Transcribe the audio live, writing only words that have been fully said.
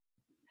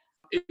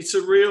It's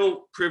a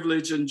real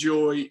privilege and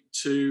joy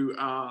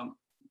to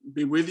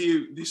be with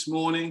you this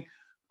morning,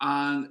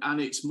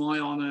 and it's my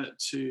honour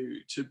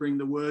to bring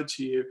the word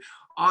to you.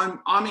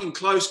 I'm in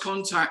close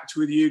contact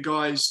with you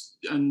guys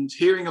and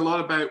hearing a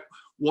lot about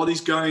what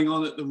is going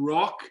on at the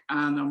Rock,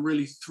 and I'm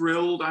really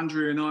thrilled.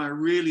 Andrew and I are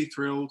really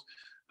thrilled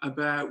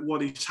about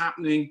what is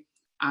happening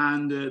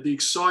and the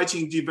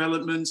exciting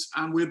developments,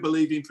 and we're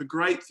believing for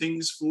great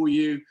things for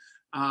you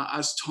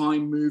as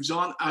time moves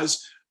on,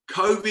 as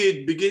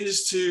COVID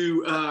begins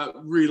to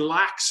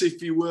relax,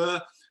 if you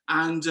were,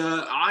 and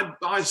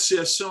I see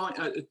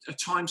a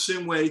time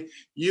soon where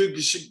you're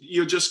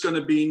just going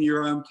to be in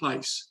your own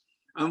place.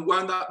 And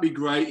won't that be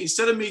great?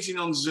 Instead of meeting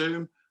on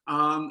Zoom,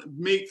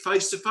 meet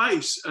face to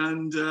face.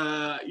 And,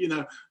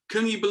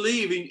 can you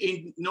believe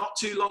in not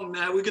too long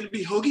now, we're going to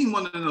be hugging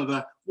one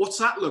another? What's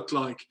that look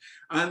like?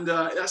 And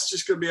that's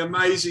just going to be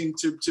amazing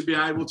to be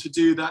able to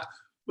do that.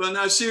 Well,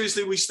 no,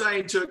 seriously, we stay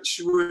in touch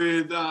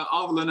with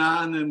Arvel and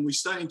Anne, and we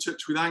stay in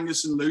touch with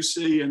Angus and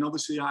Lucy, and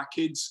obviously our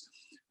kids.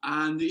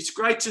 And it's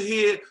great to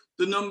hear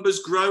the numbers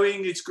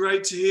growing. It's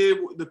great to hear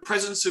the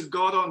presence of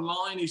God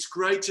online. It's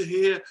great to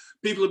hear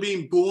people are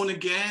being born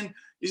again.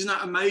 Isn't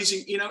that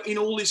amazing? You know, in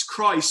all this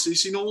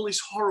crisis, in all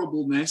this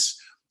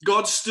horribleness,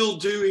 God's still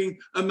doing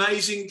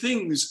amazing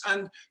things.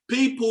 And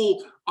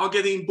people are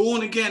getting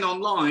born again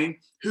online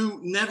who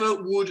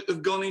never would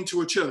have gone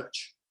into a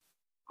church.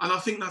 And I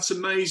think that's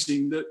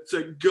amazing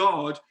that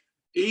God,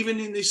 even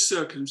in this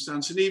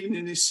circumstance and even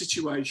in this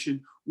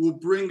situation, will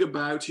bring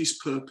about his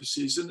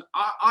purposes. And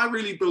I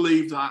really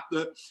believe that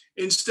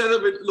instead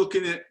of it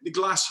looking at the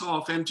glass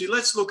half empty,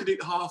 let's look at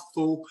it half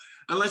full,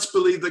 and let's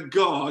believe that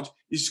God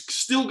is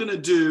still going to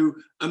do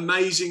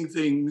amazing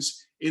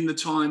things in the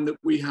time that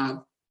we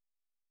have.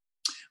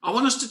 I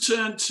want us to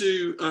turn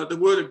to the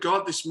Word of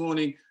God this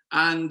morning,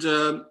 and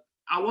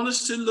I want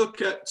us to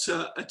look at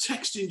a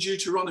text in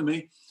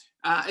Deuteronomy.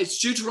 It's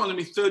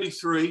Deuteronomy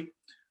 33,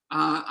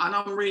 and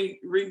I'm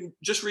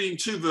reading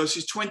two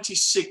verses,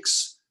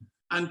 26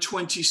 and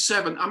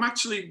 27. I'm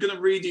actually going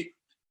to read it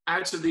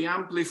out of the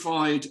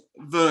Amplified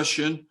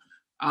version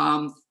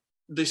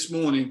this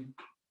morning.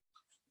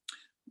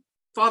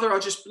 Father,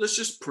 let's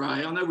just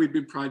pray. I know we've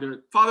been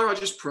praying. Father, I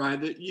just pray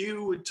that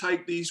you would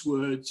take these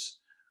words,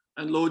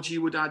 and Lord,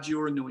 you would add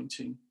your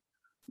anointing.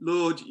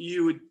 Lord,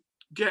 you would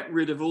get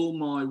rid of all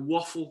my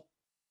waffle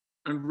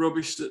and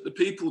rubbish that the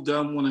people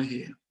don't want to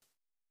hear.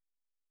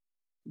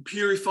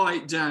 Purify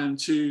it down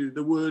to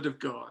the word of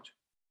God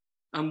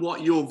and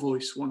what your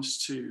voice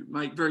wants to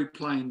make very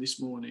plain this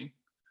morning.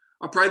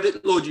 I pray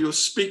that, Lord, you're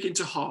speaking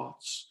to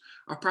hearts.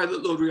 I pray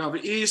that, Lord, we have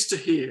ears to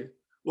hear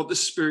what the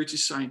Spirit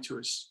is saying to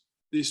us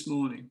this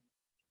morning.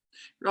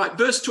 Right,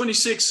 verse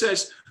 26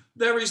 says,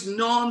 there is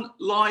none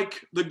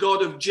like the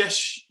God of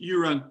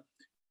Jeshurun,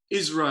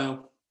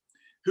 Israel,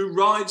 who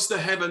rides the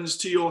heavens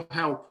to your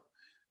help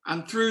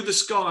and through the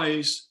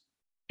skies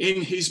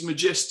in his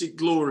majestic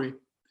glory.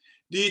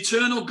 The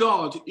eternal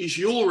God is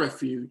your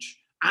refuge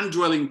and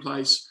dwelling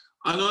place,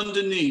 and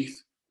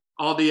underneath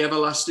are the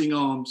everlasting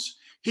arms.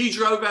 He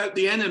drove out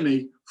the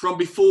enemy from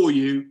before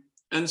you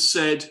and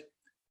said,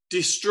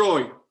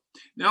 destroy.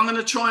 Now I'm going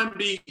to try and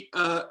be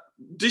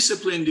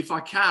disciplined if I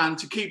can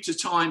to keep to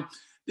time.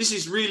 This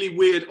is really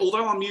weird.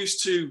 Although I'm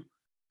used to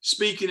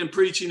speaking and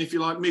preaching, if you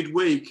like,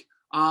 midweek,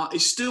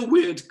 it's still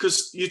weird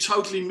because you're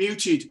totally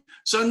muted.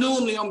 So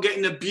normally I'm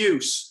getting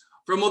abuse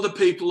from other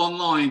people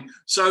online.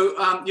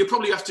 So you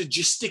probably have to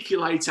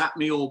gesticulate at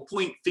me or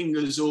point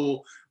fingers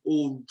or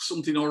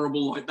something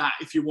horrible like that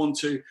if you want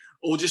to,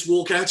 or just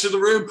walk out of the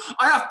room.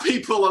 I have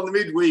people on the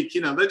midweek,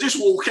 they just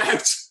walk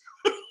out.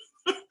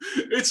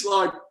 It's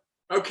like,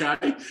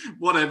 okay,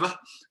 whatever.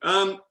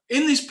 In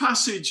this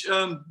passage,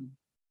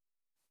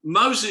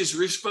 Moses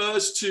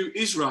refers to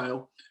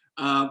Israel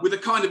with a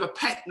kind of a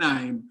pet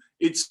name.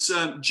 It's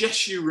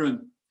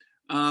Jeshurun.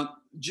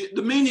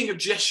 The meaning of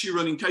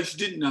Jeshurun, in case you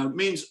didn't know,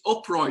 means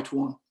upright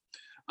one.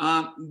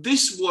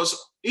 This was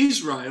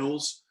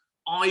Israel's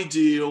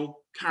ideal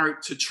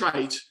character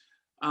trait.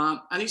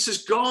 And it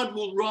says God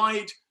will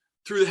ride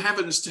through the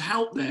heavens to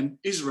help them,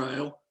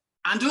 Israel,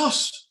 and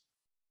us.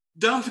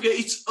 Don't forget,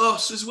 it's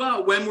us as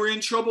well when we're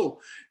in trouble.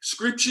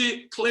 Scripture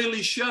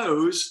clearly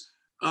shows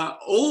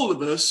all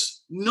of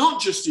us,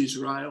 not just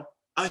Israel,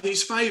 are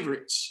his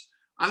favorites.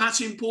 And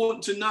that's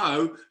important to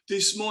know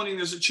this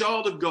morning as a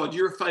child of God,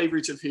 you're a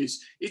favorite of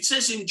his. It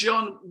says in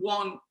John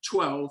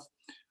 1:12,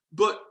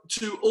 but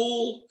to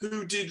all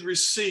who did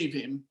receive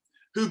him,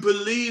 who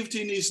believed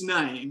in his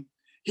name,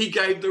 he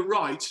gave the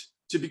right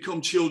to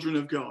become children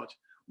of God.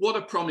 What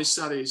a promise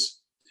that is.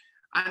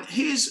 And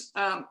here's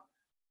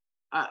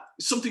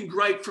something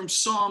great from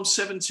Psalm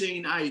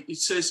 17:8. It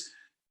says,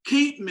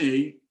 keep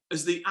me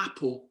as the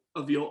apple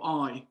of your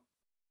eye.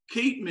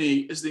 Keep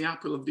me as the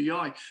apple of the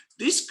eye.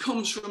 This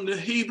comes from the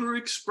Hebrew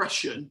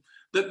expression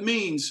that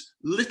means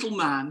little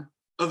man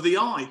of the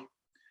eye.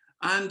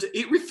 And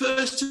it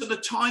refers to the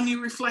tiny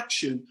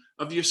reflection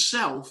of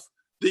yourself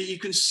that you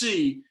can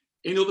see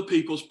in other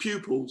people's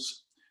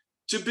pupils.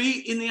 To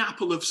be in the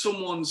apple of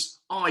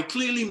someone's eye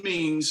clearly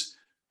means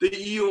that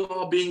you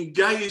are being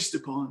gazed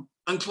upon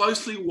and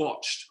closely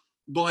watched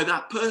by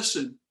that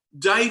person.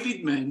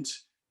 David meant,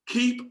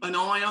 keep an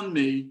eye on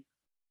me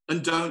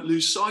and don't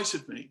lose sight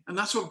of me. And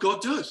that's what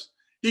God does.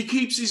 He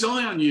keeps his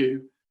eye on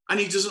you and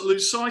he doesn't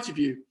lose sight of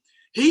you.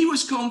 He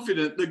was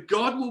confident that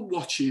God will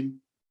watch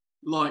him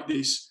like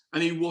this,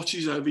 and he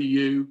watches over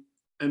you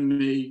and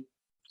me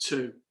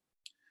too.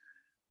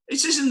 It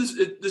says in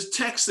the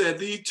text there,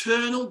 the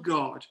eternal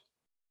God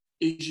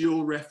is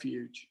your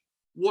refuge.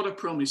 What a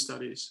promise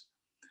that is.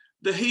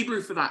 The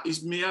Hebrew for that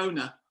is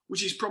Meona,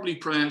 which is probably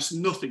pronounced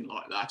nothing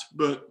like that,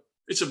 but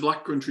it's a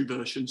Black Country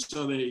version,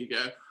 so there you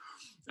go.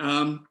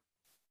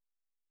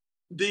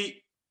 The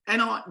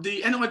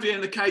NIV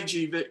and the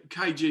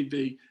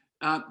KJV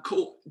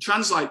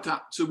translate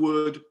that to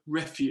word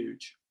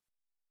refuge,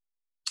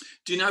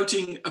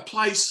 denoting a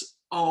place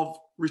of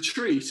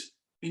retreat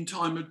in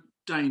time of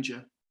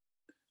danger.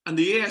 And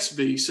the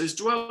ESV says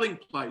dwelling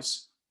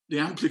place. The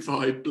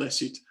Amplified,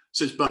 bless it,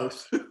 says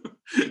both.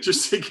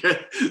 Just to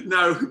get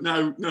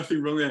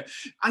nothing wrong there.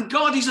 And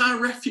God is our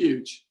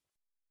refuge.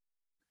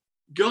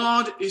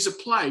 God is a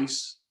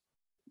place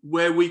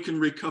where we can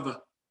recover.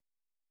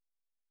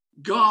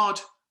 God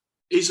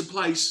is a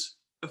place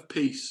of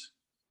peace.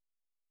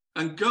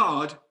 And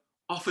God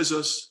offers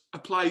us a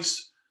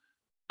place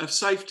of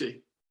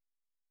safety.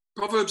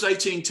 Proverbs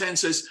 18:10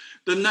 says,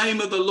 the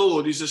name of the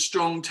Lord is a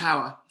strong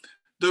tower.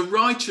 The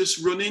righteous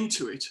run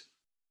into it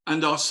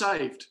and are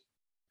saved.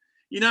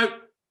 You know,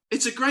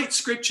 it's a great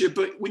scripture,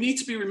 but we need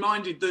to be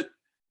reminded that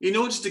in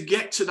order to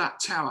get to that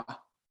tower,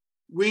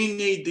 we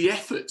need the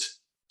effort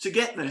to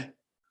get there.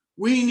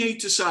 We need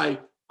to say,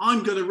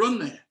 I'm going to run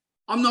there.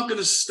 I'm not going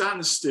to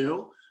stand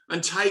still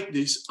and take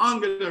this.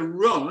 I'm going to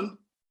run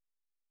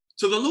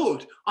to the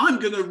Lord. I'm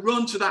going to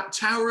run to that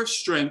tower of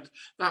strength,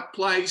 that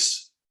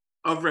place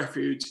of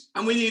refuge.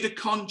 And we need a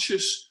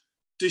conscious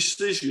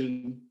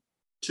decision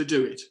to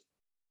do it.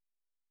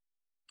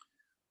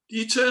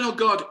 The eternal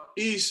God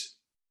is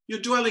your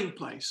dwelling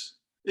place.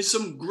 There's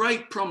some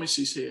great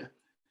promises here.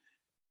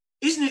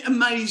 Isn't it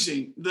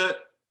amazing that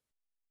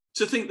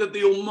to think that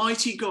the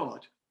Almighty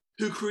God,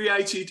 who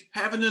created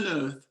heaven and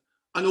earth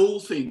and all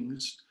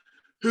things,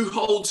 who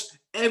holds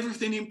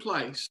everything in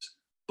place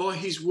by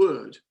his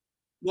word,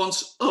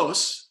 wants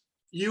us,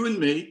 you and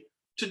me,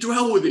 to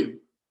dwell with him?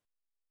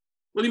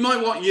 Well, he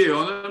might want you.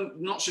 I'm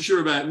not so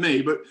sure about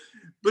me, but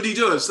he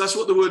does. That's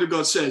what the word of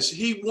God says.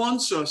 He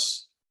wants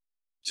us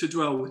to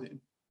dwell with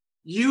him.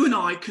 You and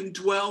I can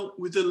dwell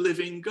with the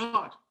living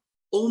God,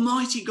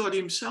 Almighty God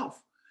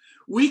himself.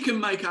 We can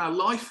make our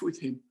life with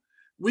him.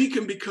 We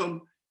can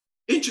become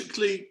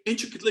intricately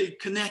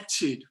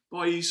connected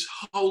by his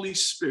Holy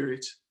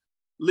Spirit,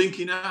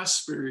 linking our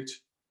spirit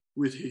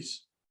with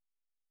his.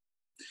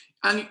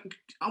 And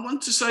I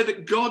want to say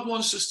that God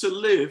wants us to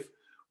live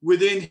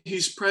within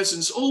his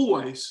presence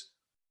always,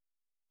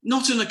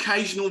 not an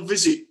occasional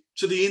visit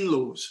to the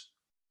in-laws.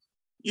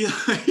 You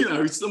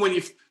know, it's when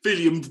you feel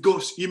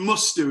you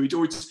must do it,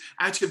 or it's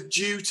out of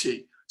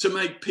duty to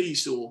make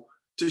peace or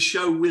to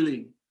show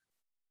willing.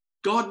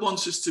 God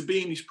wants us to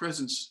be in his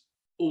presence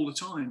all the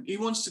time. He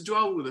wants to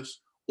dwell with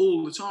us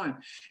all the time.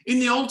 In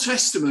the Old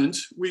Testament,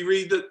 we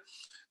read that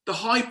the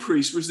high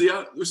priest was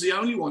the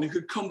only one who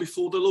could come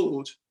before the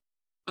Lord,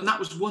 and that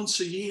was once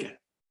a year.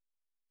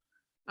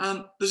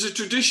 There's a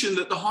tradition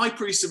that the high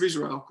priest of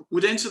Israel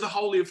would enter the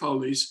Holy of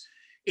Holies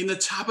in the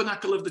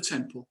tabernacle of the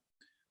temple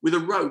with a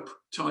rope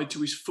tied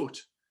to his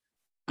foot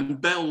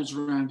and bells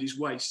around his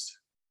waist.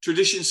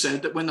 Tradition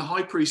said that when the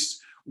high priest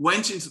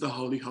went into the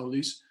Holy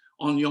Holies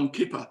on Yom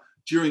Kippur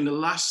during the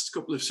last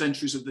couple of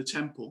centuries of the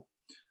temple,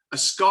 a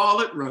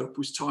scarlet rope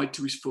was tied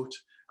to his foot.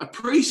 A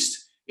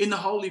priest in the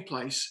holy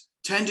place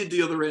tended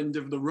the other end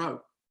of the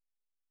rope,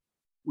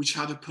 which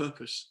had a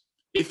purpose.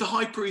 If the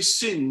high priest's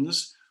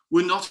sins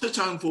were not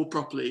atoned for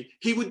properly,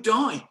 he would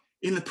die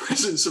in the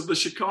presence of the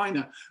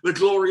Shekinah, the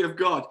glory of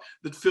God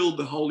that filled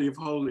the Holy of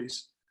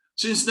Holies.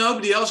 Since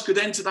nobody else could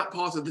enter that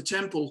part of the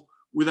temple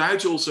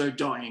without also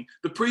dying,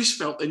 the priest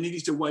felt they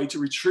needed a way to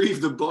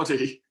retrieve the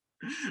body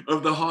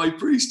of the high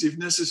priest if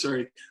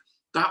necessary.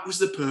 That was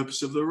the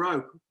purpose of the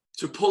rope,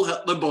 to pull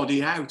the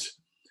body out.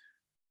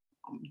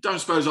 Don't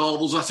suppose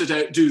Arvel's had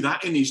to do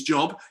that in his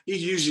job. He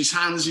uses his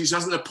hands. He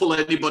doesn't have to pull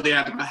anybody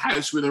out of a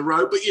house with a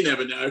rope, but you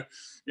never know.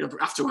 You'll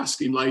have to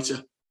ask him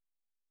later.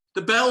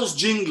 The bells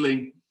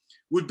jingling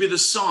would be the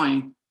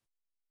sign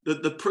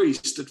that the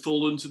priest had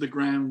fallen to the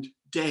ground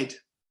dead.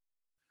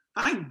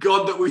 Thank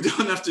God that we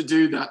don't have to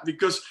do that,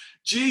 because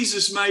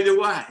Jesus made a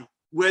way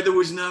where there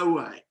was no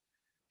way.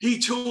 He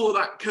tore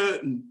that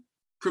curtain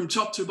from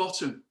top to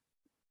bottom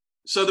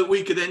so that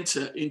we could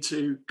enter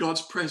into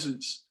God's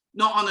presence,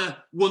 not on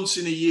a once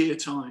in a year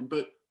time,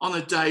 but on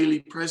a daily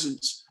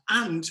presence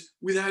and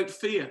without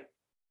fear.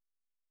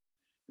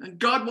 And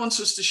God wants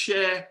us to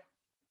share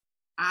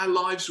our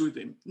lives with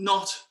him,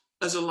 not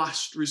as a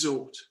last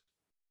resort.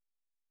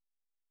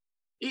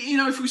 You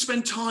know, if we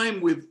spend time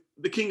with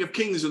the King of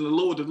Kings and the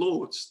Lord of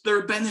Lords, there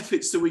are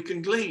benefits that we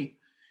can glean.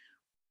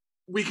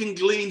 We can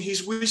glean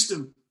his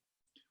wisdom.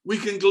 We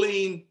can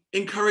glean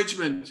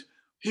encouragement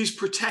his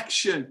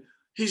protection,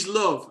 his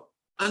love,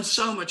 and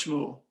so much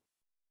more.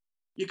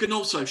 You can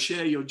also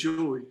share your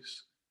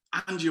joys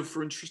and your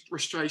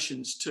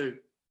frustrations too.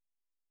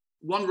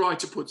 One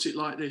writer puts it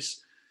like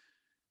this: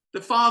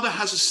 the Father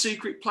has a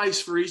secret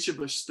place for each of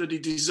us that he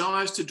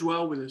desires to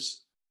dwell with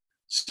us.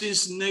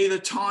 Since neither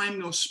time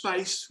nor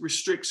space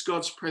restricts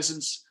God's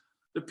presence,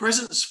 the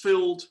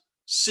presence-filled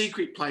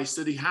secret place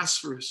that he has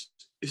for us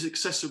is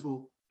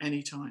accessible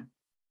anytime,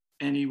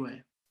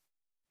 anywhere.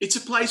 It's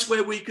a place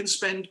where we can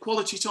spend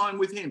quality time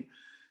with him,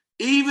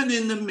 even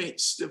in the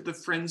midst of the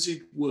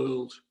frenzied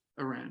world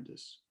around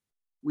us.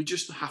 We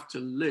just have to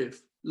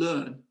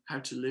learn how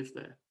to live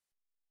there.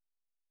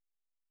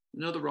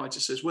 Another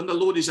writer says, when the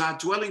Lord is our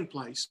dwelling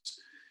place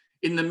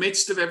in the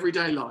midst of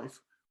everyday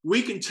life,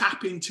 we can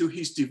tap into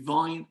his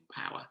divine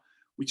power,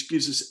 which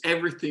gives us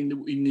everything that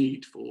we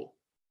need for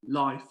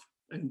life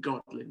and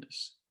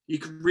godliness. You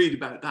can read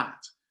about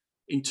that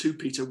in 2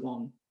 Peter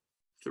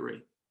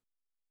 1:3.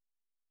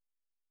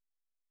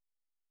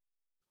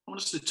 I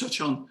want us to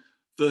touch on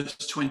verse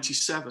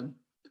 27,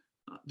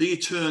 the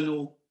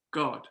eternal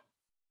God.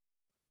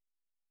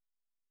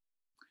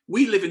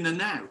 We live in the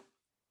now,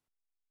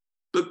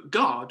 but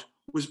God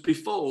was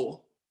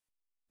before,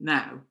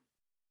 now,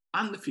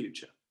 and the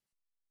future.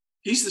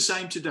 He's the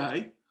same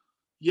today,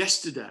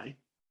 yesterday,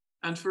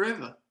 and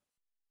forever.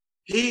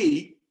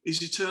 He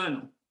is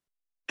eternal,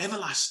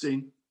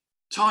 everlasting,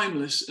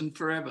 timeless, and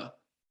forever.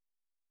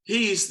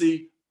 He is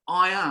the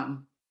I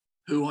am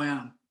who I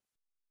am.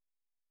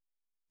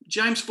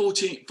 James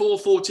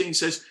 4:14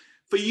 says,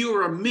 for you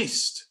are a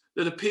mist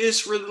that appears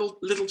for a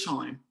little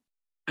time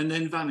and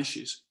then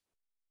vanishes.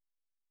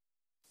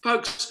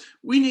 Folks,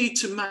 we need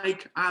to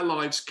make our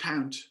lives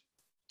count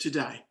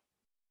today.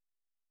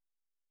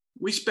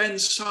 We spend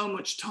so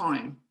much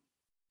time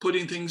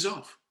putting things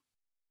off.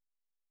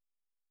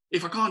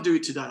 If I can't do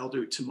it today, I'll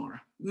do it tomorrow.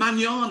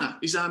 Mañana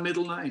is our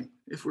middle name,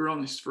 if we're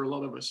honest, for a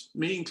lot of us,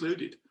 me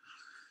included.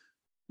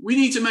 We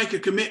need to make a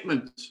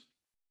commitment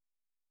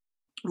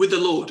with the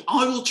Lord.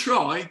 I will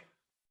try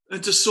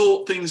and to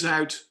sort things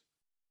out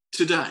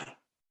today,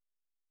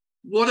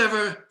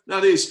 whatever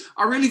that is.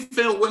 I really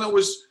felt when I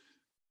was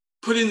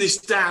putting this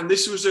down,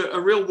 this was a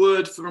real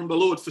word from the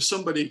Lord for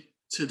somebody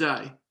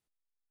today.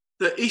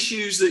 The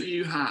issues that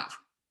you have,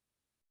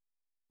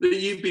 that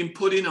you've been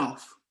putting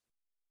off,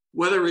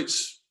 whether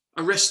it's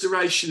a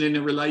restoration in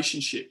a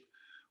relationship,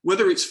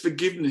 whether it's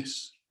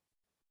forgiveness,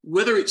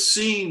 whether it's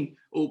seen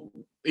or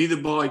either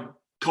by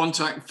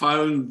contact,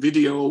 phone,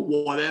 video, or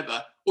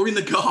whatever, or in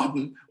the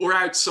garden or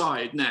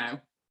outside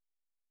now,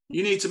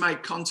 you need to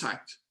make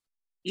contact.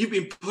 You've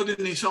been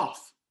putting this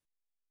off.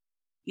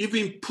 You've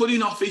been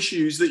putting off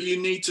issues that you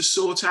need to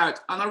sort out.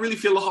 And I really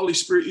feel the Holy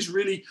Spirit is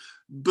really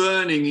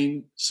burning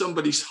in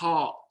somebody's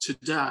heart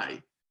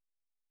today.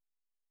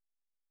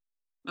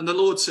 And the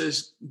Lord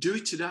says, do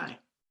it today.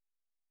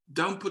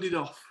 Don't put it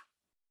off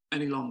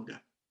any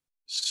longer.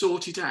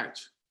 Sort it out.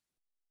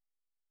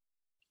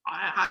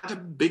 I had a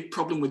big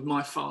problem with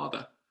my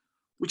father,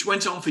 which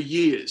went on for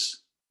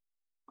years.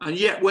 And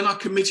yet when I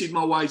committed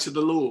my way to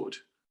the Lord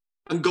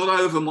and got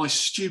over my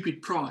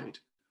stupid pride,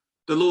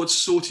 the Lord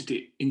sorted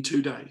it in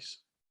 2 days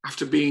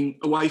after being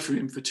away from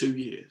him for 2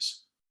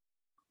 years.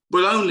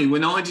 But only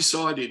when I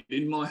decided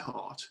in my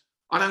heart,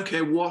 I don't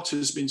care what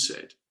has been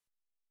said,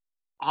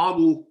 I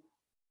will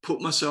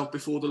put myself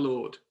before the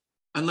Lord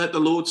and let the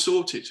Lord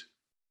sort it.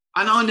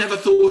 And I never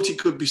thought it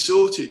could be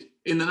sorted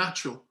in the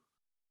natural.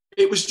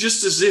 It was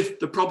just as if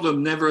the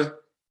problem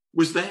never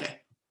was there.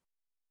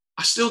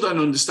 I still don't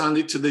understand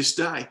it to this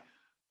day,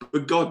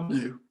 but God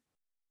knew.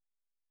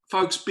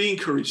 Folks, be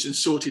encouraged and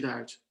sort it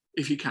out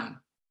if you can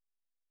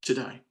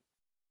today.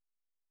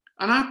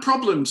 And our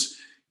problems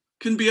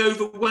can be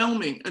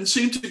overwhelming and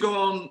seem to go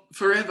on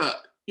forever,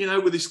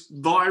 with this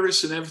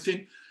virus and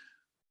everything.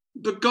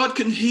 But God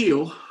can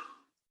heal.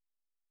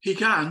 He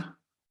can,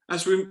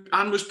 as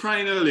Anne was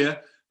praying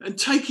earlier, and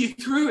take you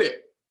through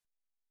it.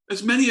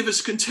 As many of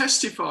us can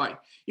testify.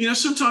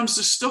 Sometimes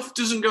the stuff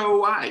doesn't go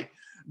away,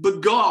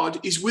 but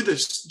God is with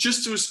us,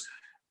 just as,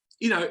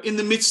 in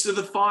the midst of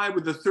the fire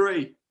with the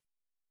three.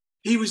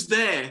 He was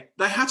there.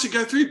 They had to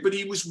go through it, but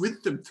he was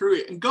with them through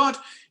it. And God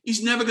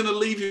is never going to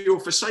leave you or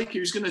forsake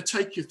you. He's going to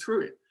take you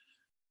through it.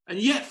 And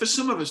yet, for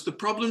some of us, the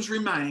problems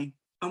remain,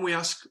 and we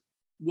ask,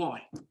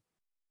 why?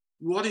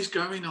 What is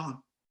going on?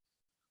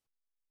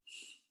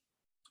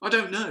 I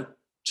don't know.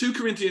 2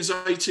 Corinthians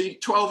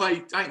 12,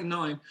 8 and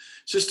 9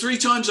 says, 3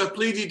 times I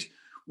pleaded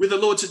with the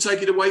Lord to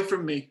take it away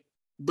from me.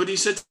 But he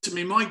said to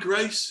me, my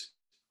grace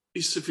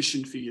is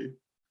sufficient for you.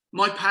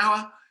 My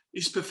power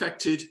is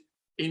perfected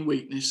in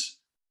weakness.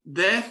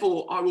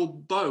 Therefore, I will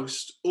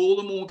boast all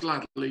the more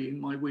gladly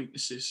in my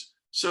weaknesses,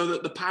 so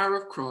that the power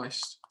of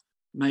Christ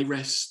may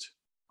rest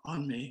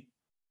on me.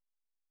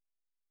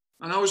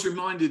 And I was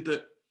reminded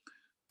that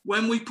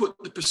when we put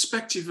the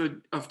perspective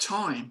of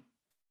time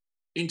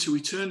into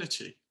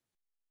eternity,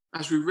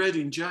 as we read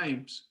in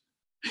James,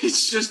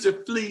 it's just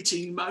a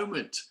fleeting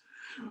moment.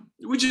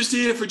 We're just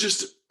here for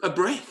just a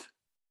breath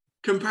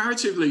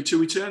comparatively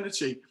to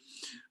eternity.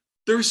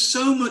 There is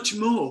so much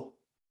more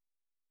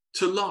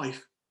to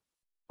life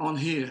on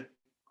here,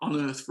 on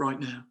earth right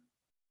now.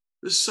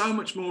 There's so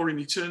much more in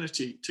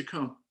eternity to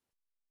come.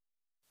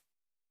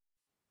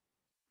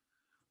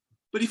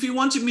 But if you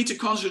wanted me to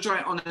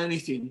concentrate on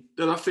anything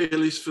that I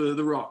feel is for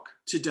the rock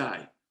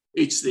today,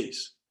 it's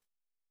this.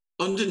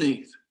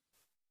 Underneath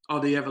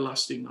are the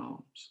everlasting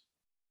arms.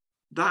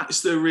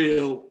 That's the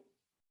real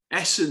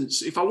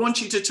essence. If I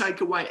want you to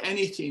take away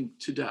anything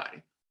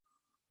today,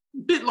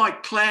 a bit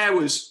like Claire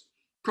was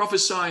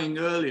prophesying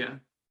earlier,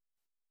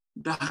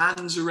 the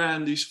hands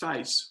around his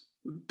face,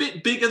 a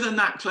bit bigger than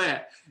that,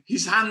 Claire.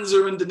 His hands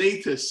are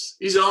underneath us.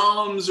 His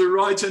arms are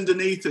right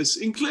underneath us,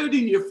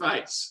 including your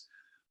face.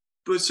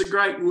 But it's a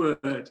great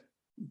word.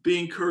 Be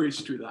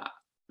encouraged with that.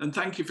 And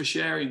thank you for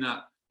sharing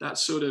that. That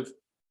sort of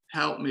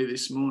helped me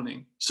this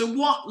morning. So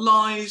what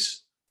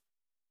lies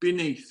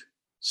beneath?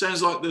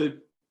 Sounds like the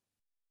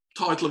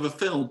title of a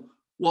film,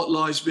 What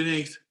Lies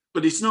Beneath?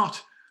 But it's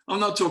not. I'm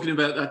not talking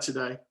about that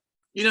today.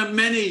 You know,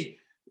 many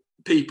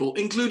people,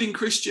 including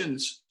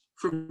Christians,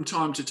 from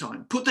time to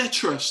time, put their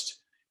trust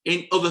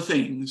in other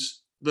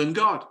things than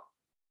God.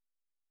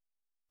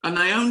 And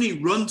they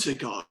only run to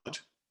God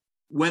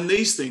when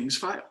these things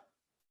fail.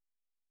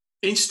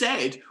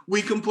 Instead,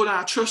 we can put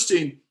our trust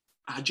in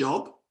our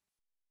job,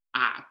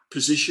 our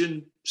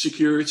position,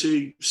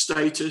 security,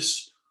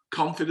 status,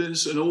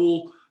 confidence, and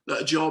all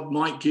that a job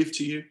might give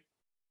to you.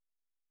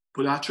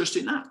 Put our trust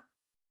in that.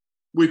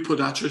 We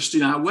put our trust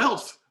in our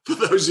wealth. For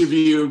those of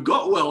you who've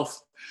got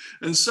wealth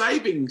and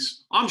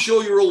savings, I'm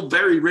sure you're all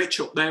very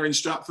rich up there in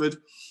Stratford.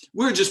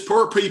 We're just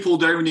poor people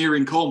down here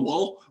in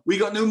Cornwall. We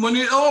got no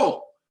money at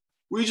all.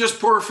 We're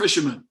just poor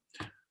fishermen.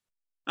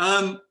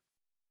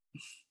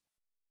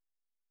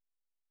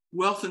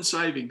 Wealth and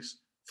savings,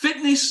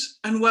 fitness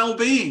and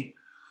well-being.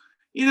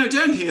 You know,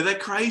 down here, they're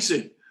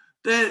crazy.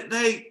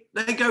 They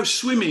go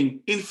swimming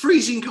in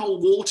freezing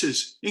cold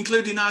waters,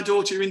 including our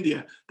daughter,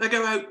 India. They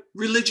go out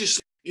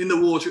religiously in the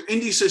water.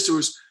 India says to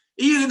us,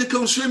 are you going to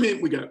come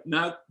swimming? We go,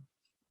 no.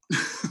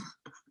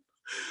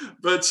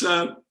 But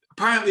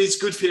apparently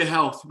it's good for your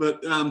health,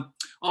 but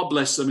I'll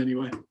bless them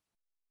anyway.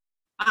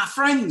 Our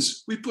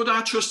friends, we put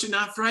our trust in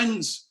our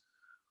friends.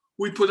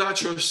 We put our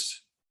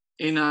trust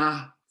in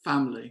our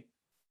family.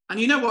 And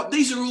you know what?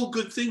 These are all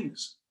good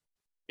things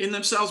in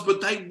themselves,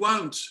 but they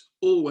won't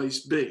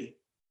always be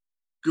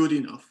good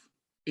enough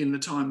in the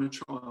time of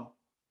trial.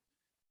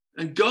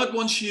 And God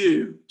wants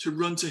you to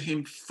run to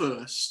him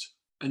first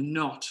and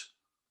not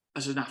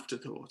as an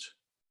afterthought.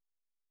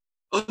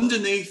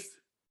 Underneath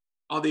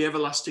are the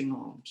everlasting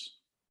arms.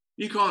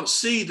 You can't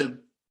see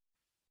them.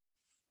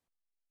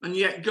 And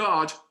yet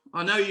God,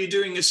 I know you're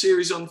doing a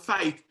series on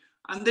faith,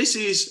 and this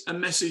is a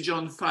message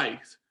on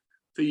faith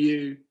for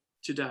you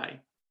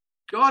today.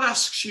 God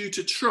asks you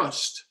to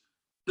trust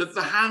that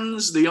the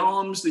hands, the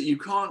arms that you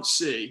can't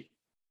see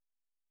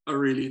are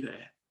really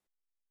there,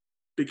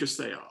 because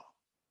they are.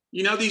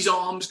 You know, these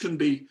arms can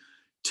be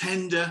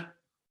tender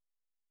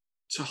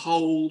to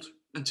hold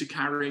and to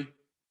carry.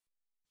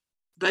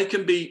 They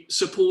can be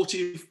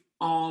supportive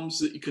arms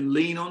that you can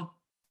lean on.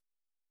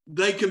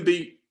 They can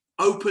be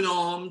open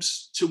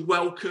arms to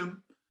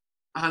welcome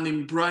and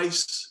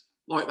embrace,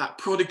 like that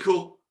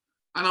prodigal.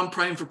 And I'm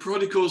praying for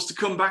prodigals to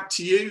come back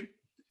to you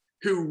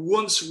who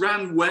once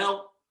ran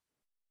well,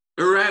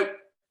 are out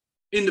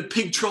in the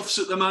pig troughs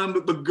at the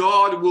moment, but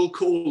God will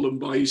call them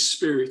by his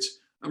Spirit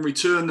and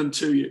return them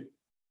to you.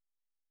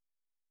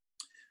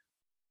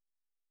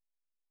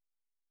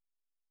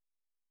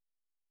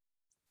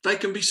 They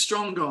can be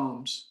strong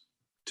arms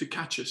to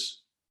catch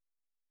us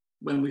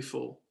when we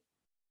fall.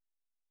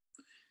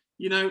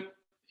 You know,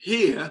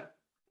 here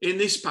in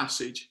this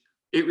passage,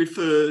 it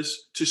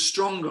refers to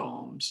strong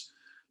arms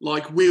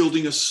like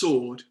wielding a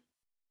sword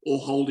or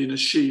holding a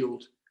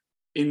shield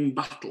in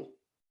battle.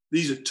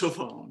 These are tough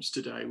arms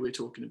today we're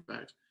talking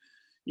about.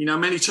 You know,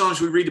 many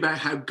times we read about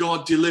how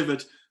God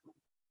delivered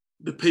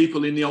the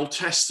people in the Old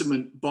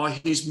Testament by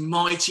his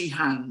mighty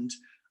hand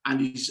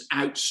and his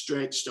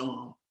outstretched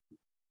arm.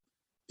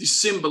 This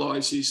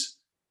symbolizes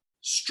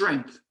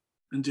strength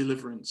and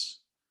deliverance.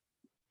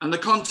 And the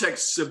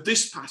context of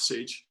this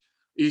passage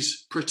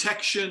is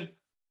protection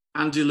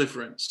and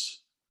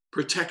deliverance.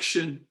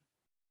 Protection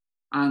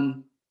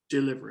and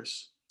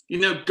deliverance. You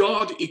know,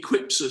 God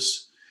equips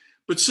us,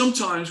 but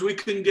sometimes we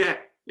can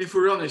get, if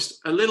we're honest,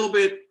 a little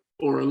bit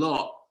or a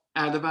lot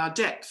out of our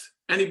depth.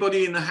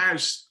 Anybody in the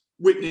house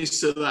witness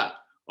to that?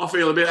 I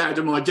feel a bit out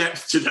of my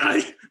depth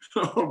today.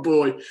 Oh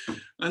boy.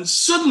 And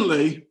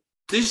suddenly,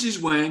 this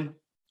is when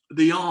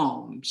the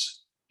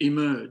arms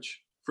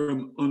emerge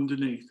from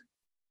underneath.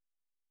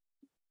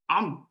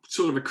 I'm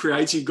sort of a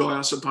creative guy,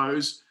 I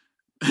suppose.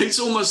 It's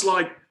almost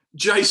like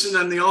Jason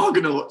and the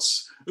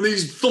Argonauts. And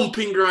these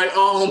thumping great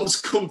arms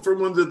come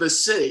from under the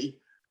sea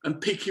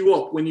and pick you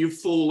up when you've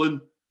fallen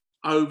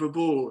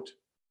overboard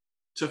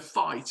to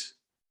fight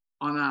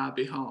on our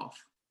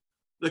behalf.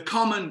 The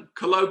common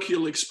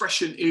colloquial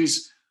expression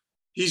is,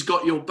 he's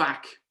got your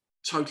back,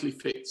 totally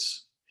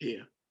fits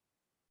here.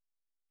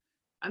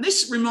 And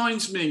this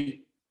reminds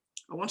me,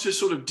 I want to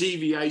sort of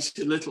deviate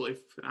a little, if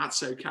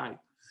that's okay.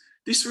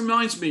 This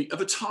reminds me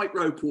of a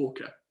tightrope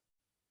walker.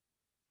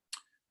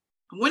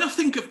 And when I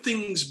think of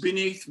things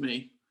beneath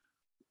me,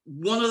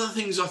 one of the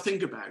things I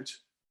think about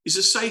is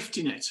a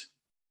safety net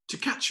to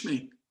catch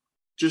me,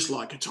 just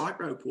like a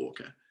tightrope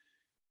walker.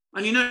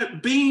 And you know,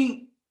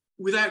 being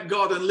without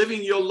God and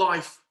living your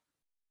life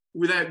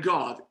without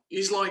God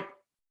is like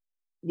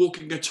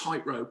walking a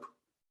tightrope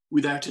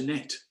without a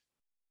net.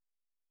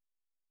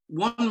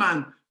 One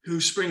man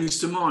who springs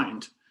to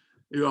mind,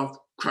 who I've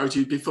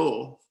quoted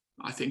before,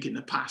 I think in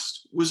the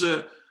past, was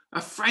a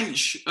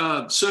French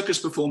circus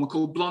performer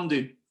called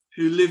Blondin,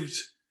 who lived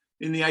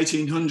in the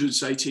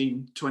 1800s,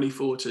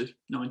 1824 to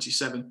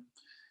 97.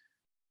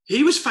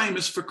 He was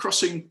famous for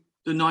crossing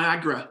the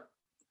Niagara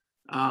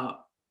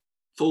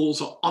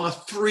Falls on a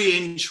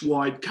 3-inch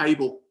wide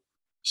cable,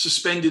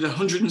 suspended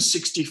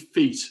 160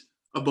 feet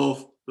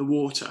above the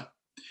water.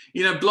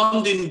 You know,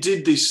 Blondin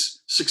did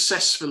this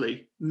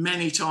successfully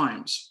many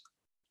times,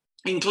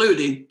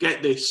 including,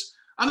 get this,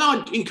 and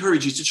I'd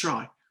encourage you to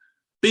try,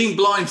 being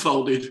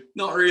blindfolded.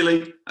 Not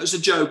really, that's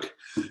a joke.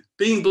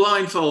 Being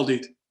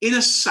blindfolded in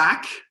a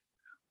sack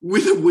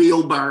with a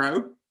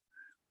wheelbarrow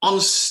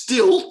on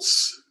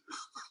stilts,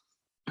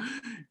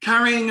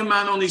 carrying a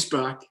man on his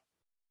back,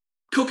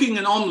 cooking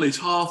an omelette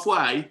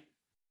halfway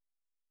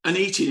and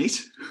eating it.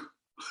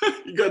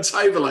 You got a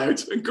table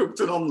out and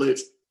cooked an omelette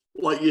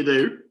like you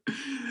do.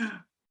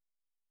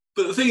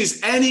 But the thing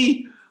is,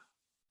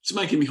 it's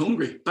making me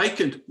hungry.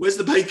 Bacon, where's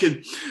the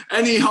bacon?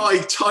 Any high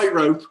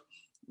tightrope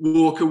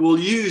walker will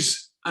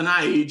use an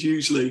aid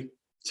usually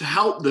to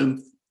help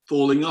them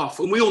falling off.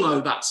 And we all know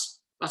that's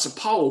a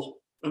pole.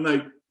 And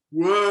they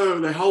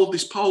hold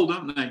this pole,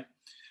 don't they?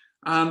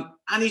 And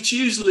it's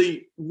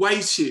usually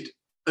weighted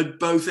at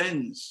both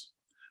ends.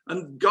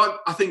 And God,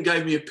 I think,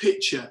 gave me a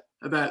picture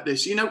about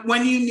this. You know,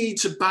 when you need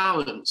to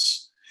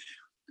balance,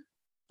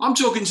 I'm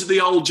talking to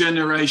the old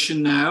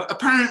generation now.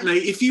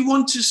 Apparently, if you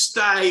want to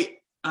stay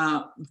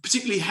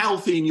particularly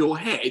healthy in your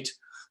head,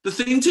 the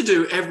thing to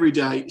do every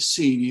day,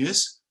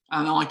 seniors,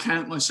 and I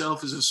count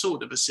myself as a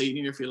sort of a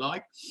senior, if you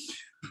like,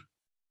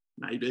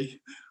 maybe,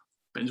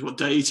 depends what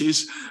day it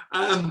is,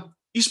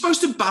 you're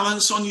supposed to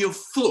balance on your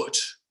foot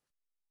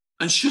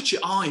and shut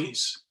your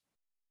eyes,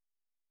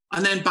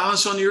 and then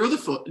balance on your other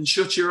foot and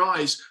shut your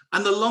eyes.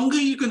 And the longer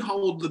you can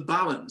hold the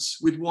balance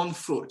with one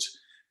foot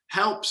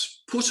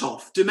helps put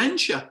off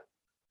dementia.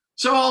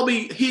 So I'll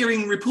be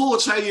hearing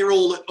reports how you're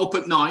all up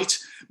at night,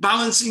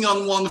 balancing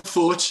on one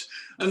foot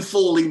and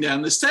falling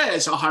down the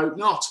stairs. I hope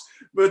not.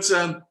 But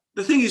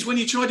the thing is, when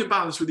you try to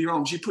balance with your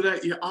arms, you put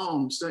out your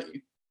arms, don't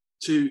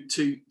you,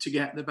 to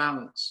get the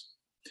balance.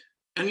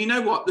 And you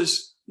know what?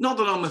 There's not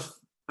that I'm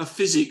a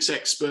physics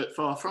expert,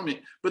 far from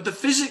it, but the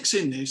physics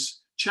in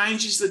this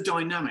changes the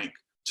dynamic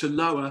to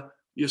lower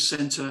your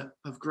center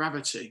of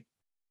gravity.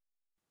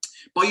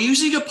 By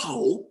using a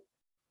pole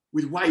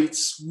with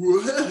weights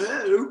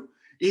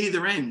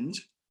either end,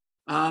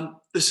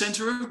 the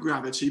center of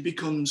gravity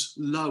becomes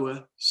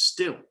lower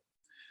still.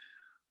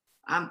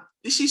 And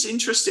this is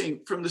interesting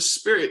from the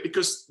Spirit,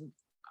 because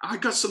I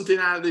got something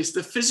out of this.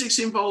 The physics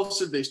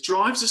involved in this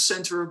drives the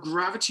center of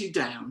gravity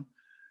down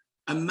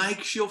and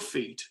makes your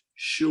feet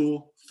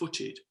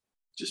sure-footed.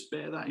 Just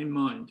bear that in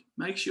mind.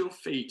 Makes your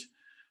feet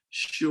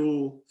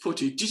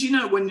sure-footed. Did you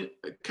know when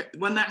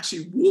they're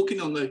actually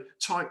walking on the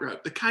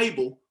tightrope, the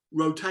cable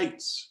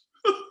rotates?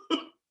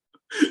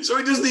 So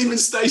it doesn't even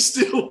stay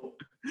still.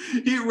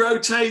 It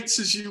rotates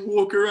as you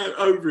walk around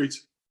over it.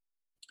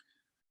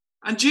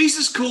 And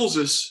Jesus calls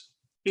us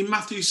in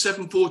Matthew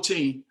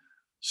 7:14,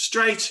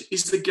 straight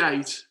is the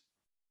gate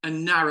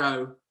and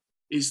narrow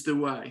is the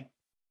way.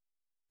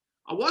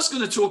 I was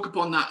going to talk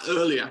upon that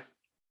earlier,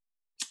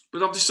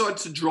 but I've decided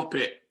to drop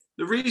it.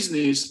 The reason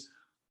is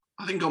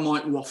I think I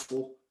might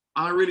waffle.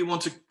 I really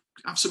want to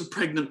have some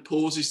pregnant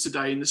pauses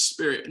today in the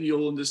Spirit, and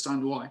you'll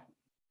understand why.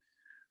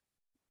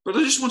 But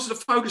I just wanted to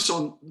focus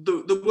on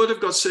the Word of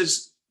God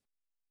says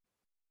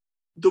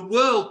the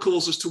world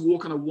calls us to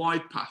walk on a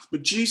wide path,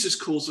 but Jesus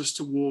calls us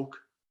to walk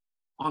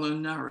on a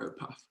narrow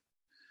path.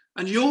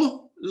 And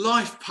your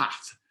life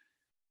path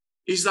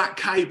is that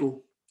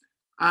cable.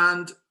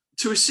 And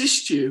to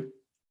assist you,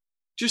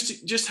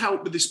 just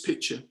help with this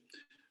picture.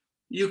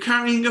 You're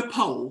carrying a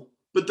pole,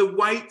 but the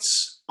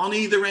weights on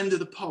either end of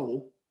the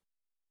pole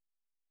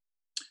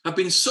have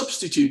been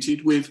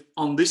substituted with,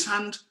 on this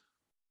hand,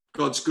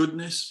 God's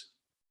goodness,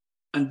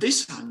 and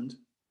this hand,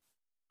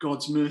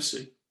 God's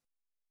mercy.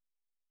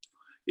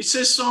 It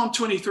says, Psalm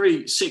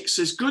 23:6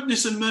 says,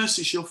 goodness and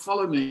mercy shall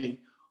follow me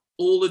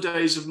all the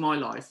days of my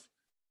life,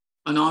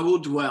 and I will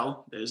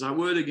dwell, there's our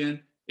word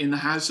again, in the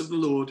house of the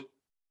Lord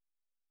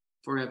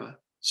forever.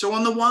 So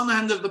on the one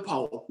hand of the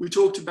pole, we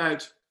talked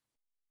about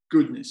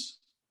goodness.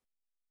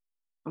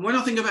 And when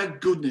I think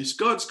about goodness,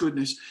 God's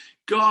goodness,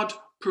 God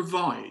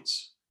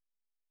provides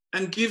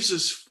and gives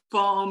us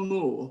far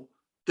more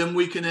than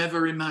we can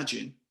ever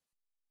imagine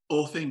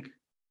or think.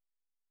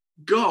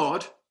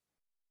 God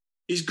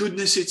is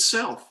goodness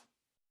itself.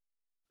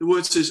 The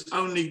word says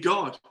only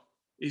God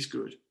is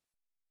good.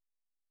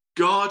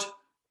 God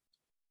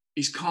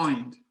is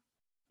kind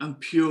and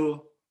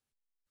pure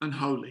and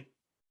holy.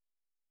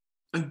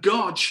 And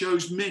God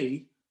shows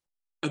me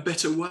a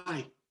better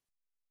way.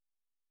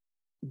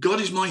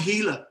 God is my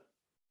healer.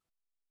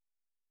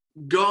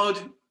 God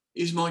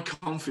is my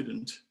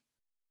confidant,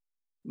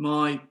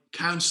 my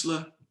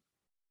counselor,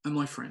 and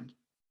my friend.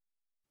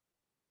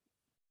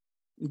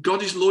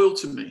 God is loyal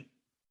to me.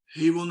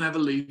 He will never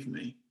leave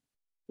me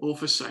or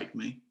forsake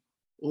me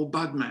or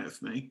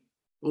badmouth me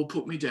or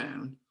put me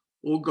down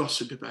or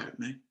gossip about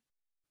me.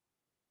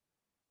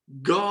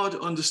 God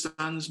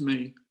understands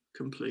me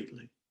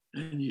completely,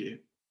 and you,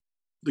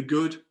 the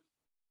good,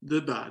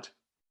 the bad,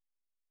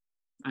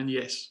 and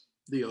yes,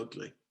 the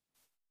ugly.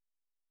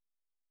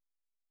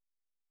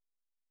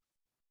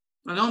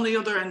 And on the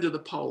other end of the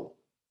pole,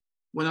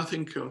 when I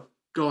think of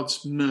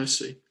God's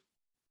mercy,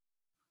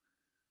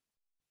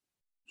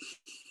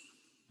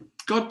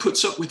 God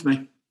puts up with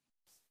me.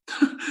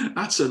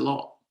 That's a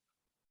lot.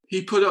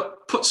 He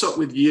puts up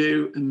with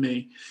you and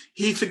me.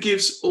 He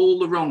forgives all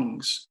the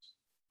wrongs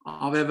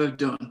I've ever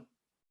done,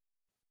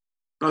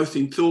 both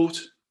in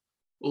thought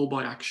or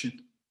by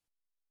action.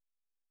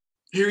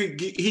 He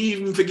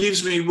even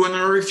forgives me when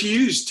I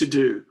refuse to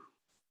do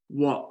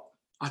what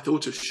I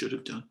thought I should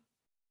have done.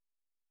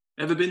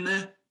 Ever been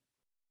there?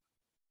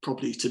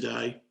 Probably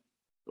today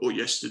or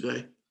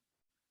yesterday.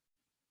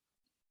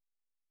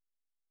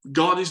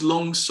 God is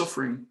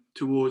long-suffering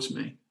towards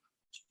me.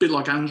 It's a bit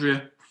like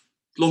Andrea,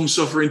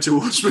 long-suffering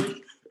towards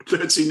me,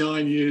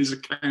 39 years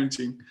of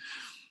counting.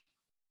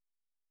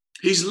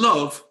 His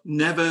love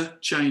never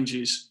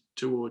changes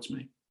towards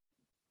me.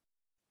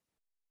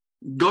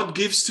 God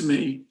gives to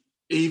me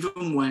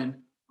even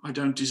when I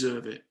don't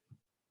deserve it.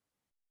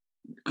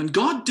 And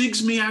God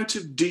digs me out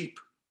of deep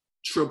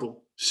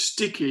trouble,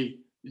 sticky,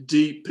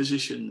 deep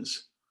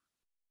positions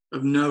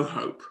of no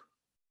hope.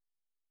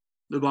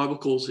 The Bible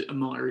calls it a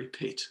miry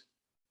pit.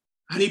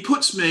 And he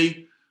puts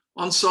me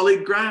on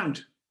solid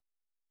ground.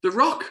 The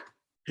rock,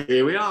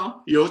 here we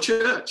are, your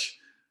church,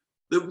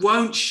 that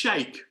won't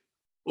shake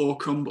or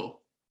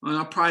crumble. And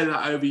I pray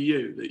that over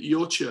you, that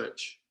your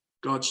church,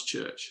 God's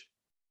church,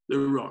 the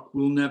rock,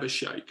 will never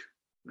shake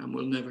and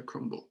will never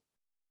crumble.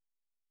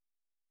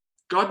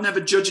 God never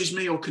judges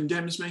me or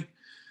condemns me.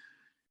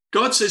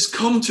 God says,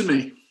 come to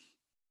me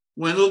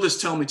when others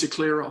tell me to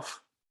clear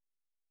off.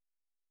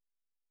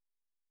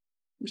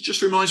 It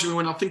just reminds me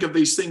when I think of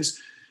these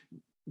things,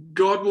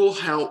 God will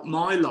help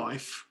my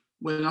life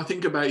when I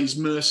think about his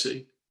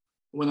mercy,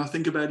 when I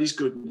think about his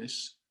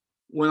goodness,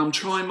 when I'm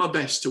trying my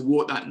best to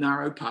walk that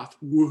narrow path.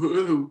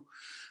 Whoa,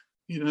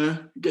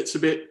 it gets a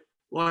bit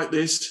like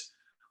this.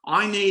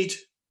 I need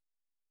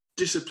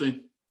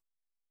discipline.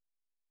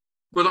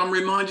 But I'm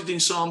reminded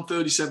in Psalm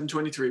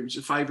 37:23, which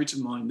is a favourite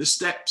of mine, the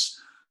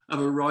steps of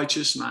a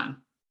righteous man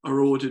are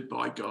ordered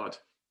by God.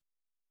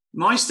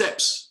 My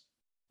steps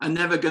are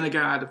never going to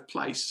go out of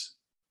place.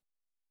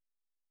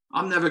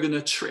 I'm never going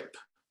to trip.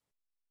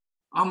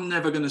 I'm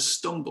never going to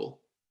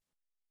stumble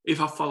if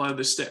I follow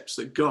the steps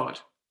that God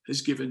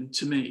has given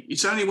to me.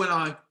 It's only when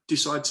I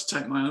decide to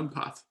take my own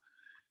path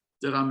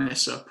that I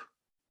mess up.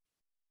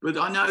 But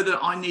I know that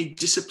I need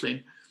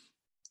discipline.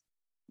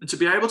 And to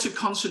be able to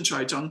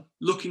concentrate on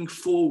looking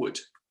forward,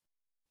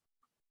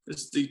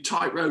 as the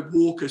tightrope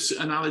walker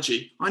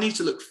analogy, I need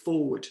to look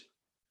forward,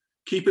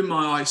 keeping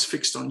my eyes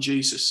fixed on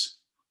Jesus,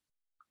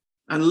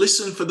 and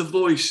listen for the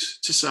voice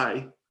to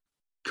say,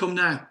 come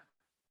now,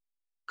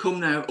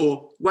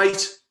 or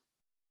wait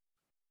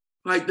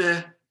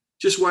there,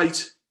 just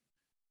wait.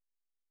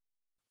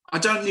 I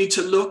don't need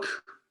to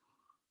look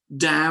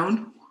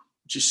down,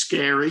 which is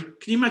scary. Can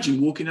you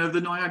imagine walking over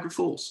the Niagara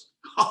Falls?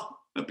 Oh,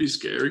 that'd be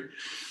scary.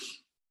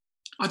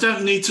 I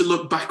don't need to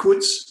look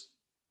backwards.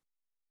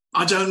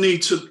 I don't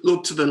need to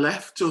look to the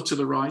left or to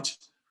the right,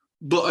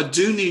 but I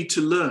do need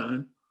to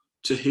learn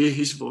to hear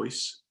his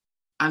voice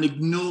and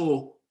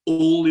ignore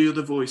all the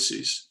other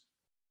voices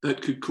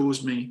that could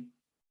cause me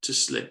to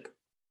slip.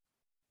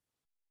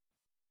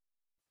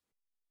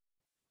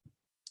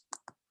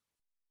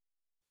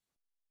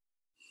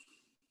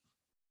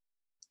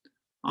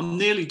 I'm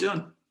nearly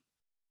done,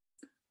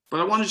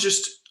 but I want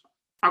to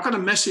I've got a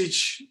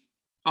message,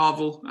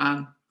 Arvel,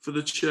 and for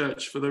the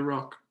church, for the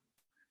rock.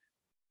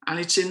 And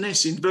it's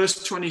in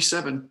verse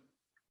 27.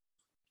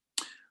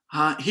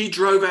 He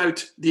drove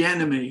out the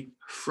enemy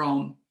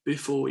from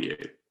before you.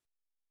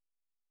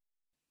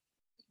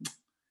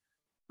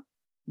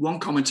 One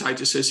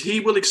commentator says, he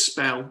will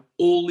expel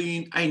all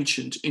the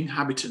ancient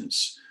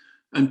inhabitants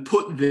and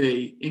put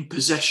thee in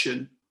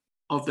possession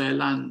of their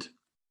land.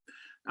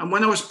 And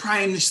when I was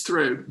praying this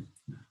through,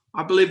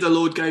 I believe the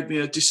Lord gave me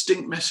a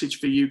distinct message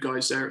for you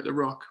guys there at the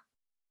rock.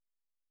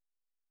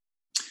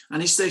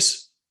 And it's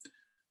this: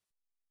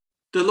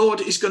 the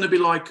Lord is going to be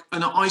like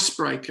an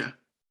icebreaker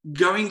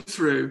going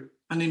through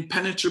an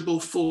impenetrable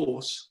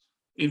force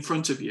in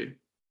front of you.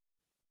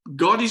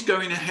 God is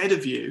going ahead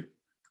of you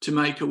to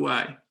make a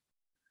way,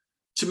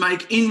 to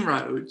make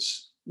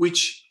inroads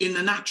which in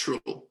the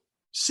natural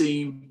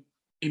seem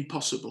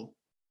impossible.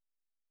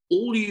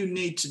 All you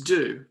need to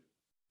do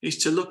is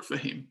to look for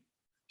him,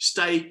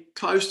 stay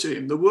close to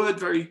him. The word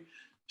very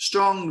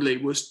strongly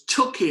was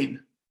tuck in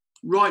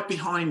right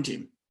behind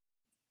him.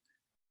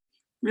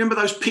 Remember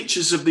those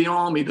pictures of the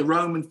army, the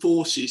Roman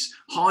forces,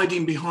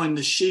 hiding behind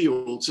the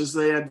shields as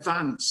they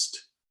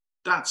advanced?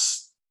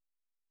 That's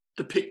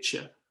the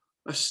picture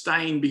of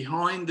staying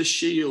behind the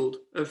shield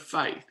of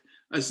faith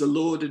as the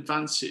Lord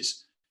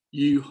advances.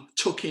 You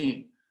tuck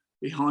in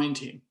behind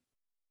him.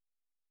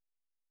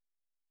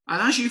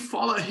 And as you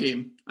follow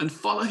him and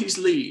follow his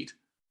lead,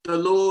 the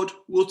Lord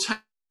will take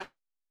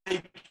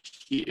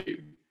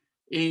you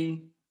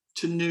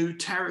into new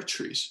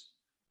territories.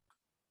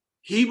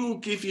 He will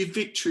give you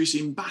victories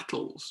in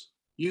battles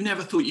you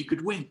never thought you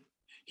could win.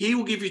 He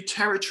will give you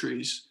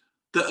territories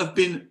that have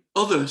been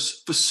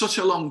others for such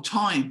a long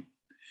time.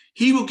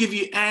 He will give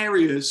you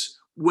areas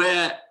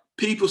where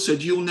people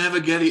said, you'll never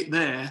get it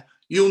there,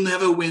 you'll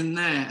never win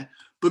there.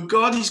 But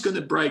God is going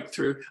to break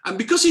through. And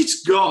because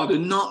it's God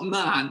and not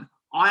man,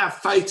 I have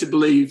faith to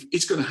believe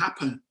it's going to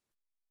happen.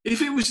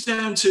 If it was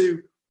down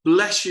to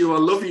bless you, I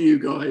love you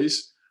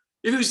guys,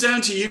 if it was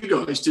down to you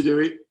guys to do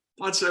it,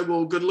 I'd say,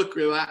 well, good luck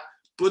with that.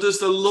 But as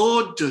the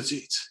Lord does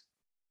it,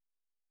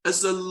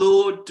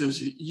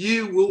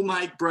 you will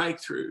make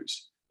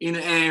breakthroughs in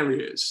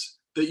areas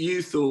that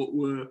you thought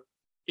were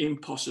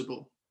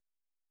impossible.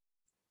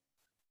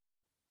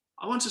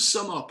 I want to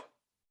sum up.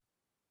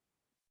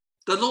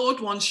 The Lord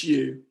wants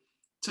you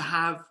to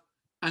have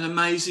an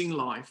amazing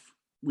life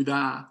with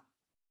our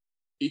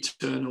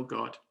eternal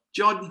God.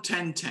 John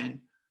 10:10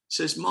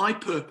 says, my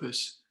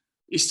purpose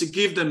is to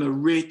give them a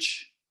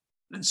rich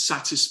and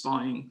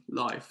satisfying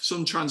life.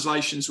 Some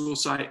translations will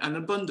say an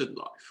abundant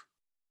life,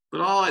 but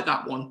I like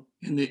that one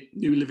in the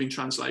New Living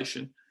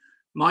Translation.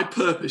 My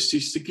purpose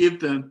is to give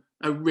them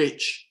a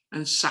rich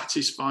and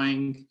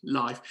satisfying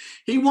life.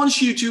 He wants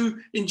you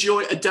to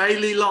enjoy a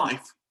daily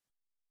life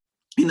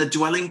in the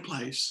dwelling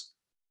place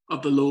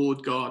of the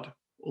Lord God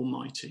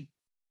Almighty.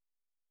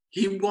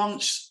 He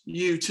wants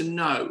you to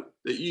know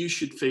that you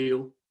should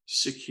feel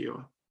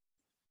secure.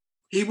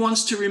 He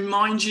wants to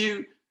remind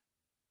you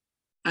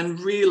and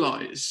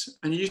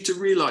you to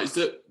realize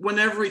that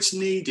whenever it's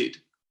needed,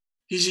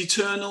 his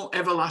eternal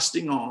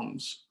everlasting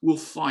arms will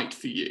fight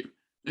for you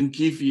and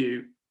give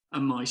you a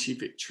mighty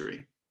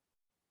victory.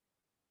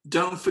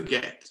 Don't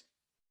forget,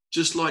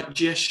 just like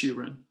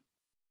Jeshurun,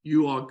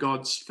 you are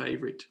God's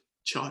favorite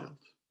child.